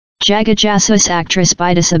Jagga Jasoos actress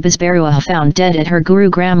Bidisha Bezbaruah found dead at her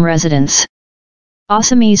Gurugram residence.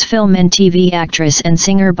 Assamese film and TV actress and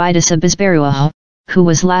singer Bidisha Bezbaruah, who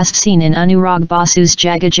was last seen in Anurag Basu's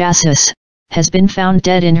Jagga Jasoos, has been found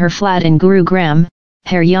dead in her flat in Gurugram,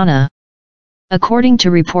 Haryana. According to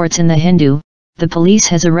reports in The Hindu, the police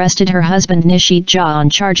has arrested her husband Nishit Jha on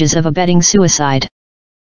charges of abetting suicide.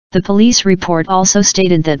 The police report also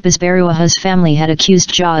stated that Bezbaruah's family had accused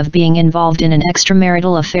Jha of being involved in an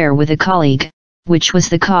extramarital affair with a colleague, which was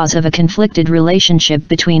the cause of a conflicted relationship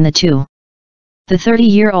between the two. The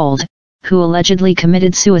 30-year-old, who allegedly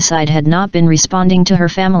committed suicide, had not been responding to her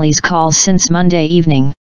family's calls since Monday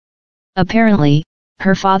evening. Apparently,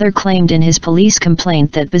 her father claimed in his police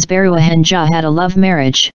complaint that Bezbaruah and Jha had a love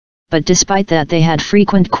marriage, but despite that they had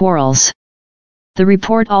frequent quarrels. The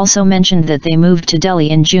report also mentioned that they moved to Delhi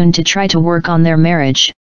in June to try to work on their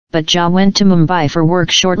marriage, but Jha went to Mumbai for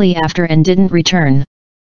work shortly after and didn't return.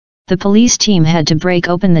 The police team had to break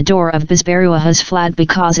open the door of Bezbaruah's flat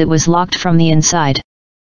because it was locked from the inside.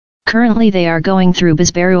 Currently they are going through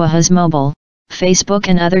Bezbaruah's mobile, Facebook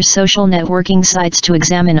and other social networking sites to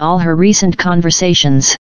examine all her recent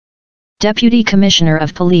conversations. Deputy Commissioner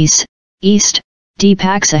of Police, East,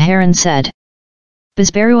 Deepak Saharan said.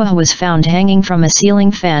 Bezbaruah was found hanging from a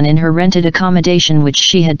ceiling fan in her rented accommodation which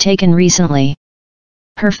she had taken recently.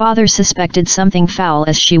 Her father suspected something foul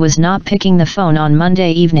as she was not picking the phone on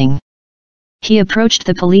Monday evening. He approached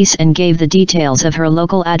the police and gave the details of her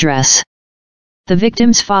local address. The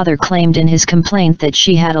victim's father claimed in his complaint that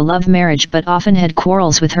she had a love marriage but often had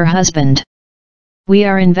quarrels with her husband. "We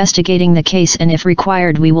are investigating the case and if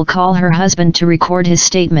required we will call her husband to record his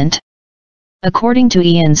statement." According to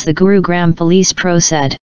Ian's, the Gurugram Police Pro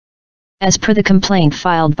said. As per the complaint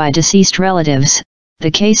filed by deceased relatives,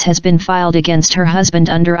 the case has been filed against her husband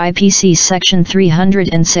under IPC Section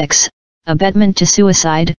 306, abetment to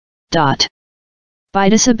suicide.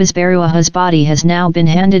 Bidisha Bezbaruah's body has now been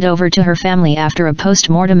handed over to her family after a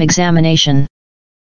post-mortem examination.